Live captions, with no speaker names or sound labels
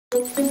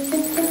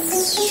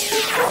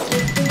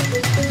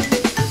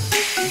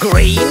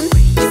Green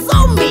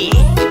zombie.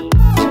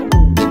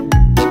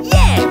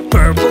 Yeah,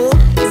 purple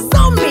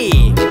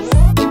zombie.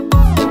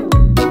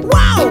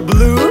 Wow,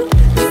 blue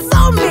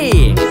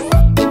zombie.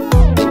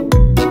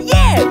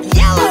 Yeah,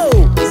 yellow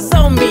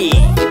zombie.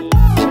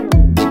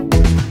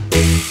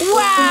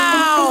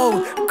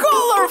 Wow,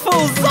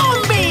 colorful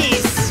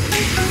zombies.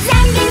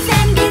 Zombies,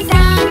 zombies,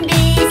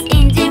 zombies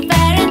in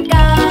different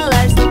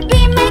colors. We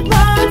make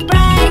world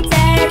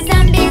brighter.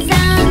 Zombie,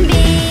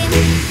 zombie.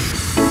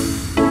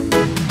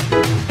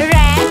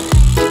 Red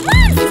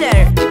monster.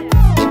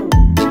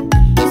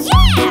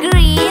 Yeah.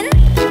 Green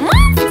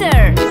monster.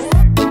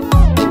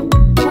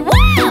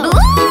 Wow.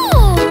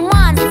 Blue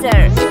monster.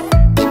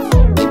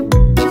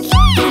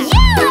 Yeah.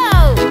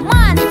 Yellow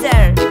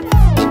monster.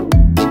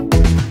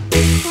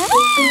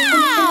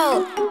 Wow.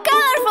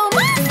 Colorful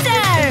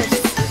monsters.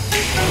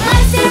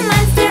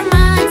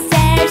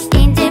 Monsters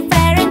in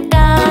different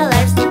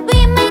colors. We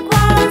make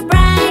world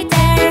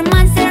brighter.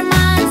 Monster,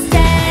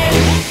 monster.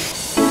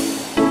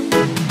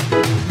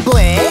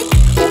 Black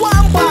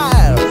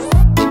vampire.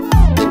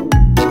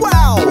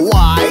 Wow,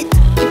 white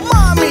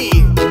mommy.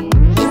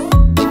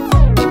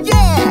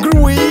 Yeah,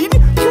 green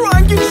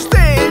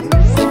Frankenstein.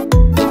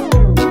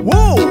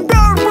 Whoa,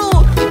 purple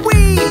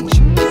witch.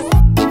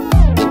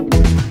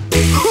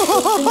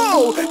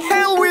 Ho,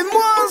 Halloween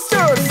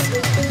monsters.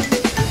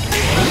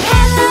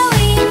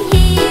 Halloween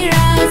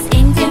heroes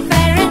in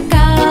different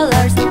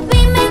colors. We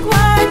make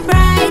world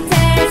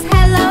brighter.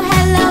 Hello,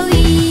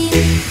 Halloween.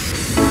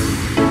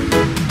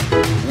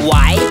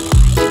 White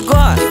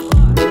ghost.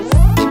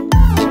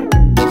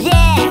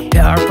 Yeah,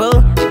 purple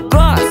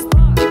ghost.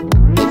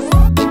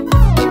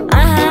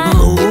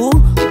 Blue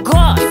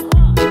ghost.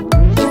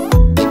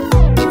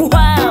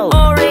 Wow,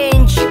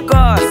 orange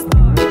ghost.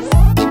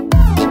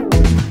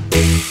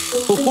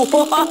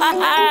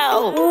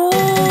 Wow. Ooh.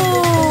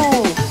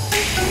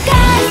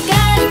 Ghost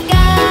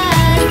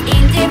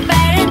in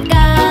different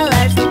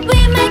colors. We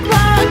make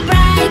world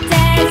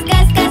brighter.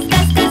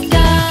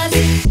 Ghost.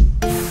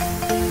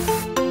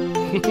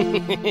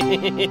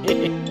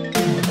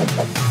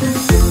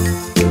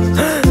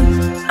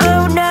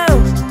 Oh no,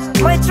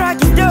 my truck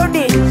is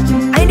dirty.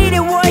 I need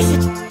to wash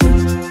it.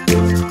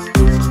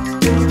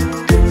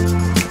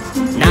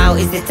 Now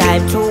is the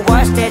time to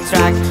wash the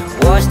truck.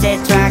 Wash the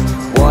truck,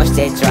 wash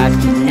the truck.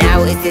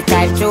 Now is the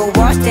time to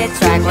wash the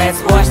truck.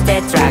 Let's wash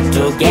the truck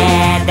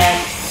together.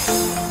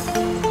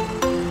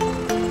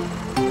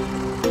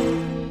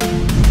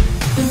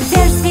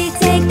 First we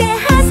take the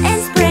hose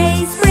and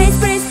spray. Spray,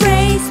 spray,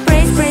 spray,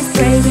 spray, spray,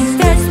 spray.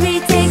 First we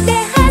take the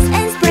hose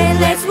and spray.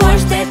 Let's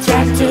wash the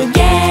truck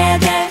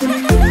together.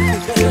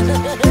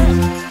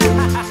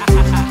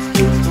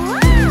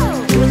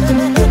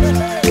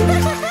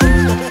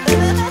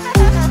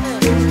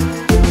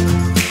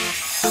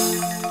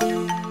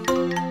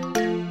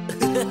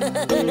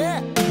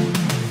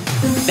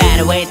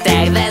 Then we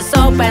take the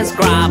soap and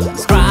scrub.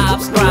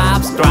 Scrub,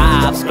 scrub,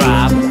 scrub,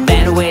 scrub.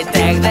 Then we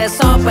take the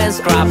soap and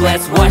scrub.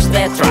 Let's wash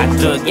the truck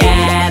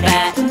together.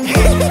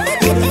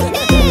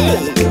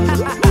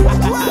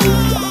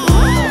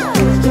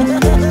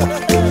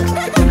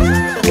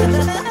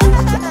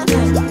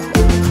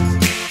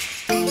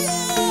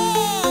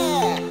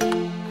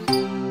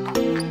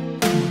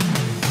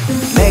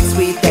 Next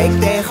we take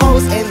the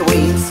hose and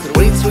rinse.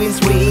 Rinse, rinse,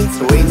 rinse,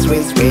 rinse,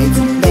 rinse, rinse.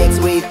 Next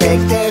we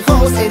take the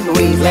hose and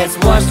rinse. Let's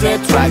wash the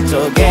truck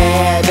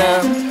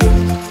together.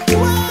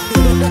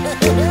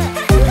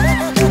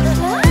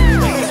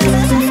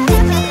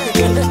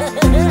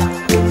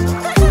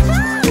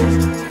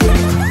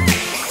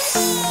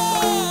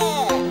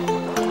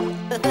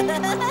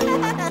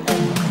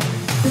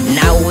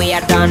 Now we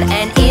are done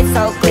and it's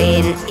so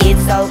clean.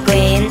 It's so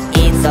clean,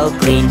 it's so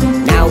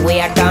clean. Now we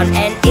are done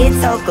and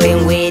it's so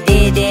clean. We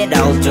did it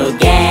all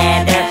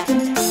together.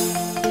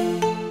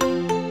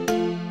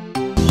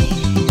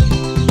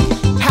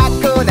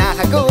 Hakuna,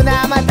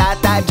 Hakuna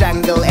Matata,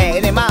 jungle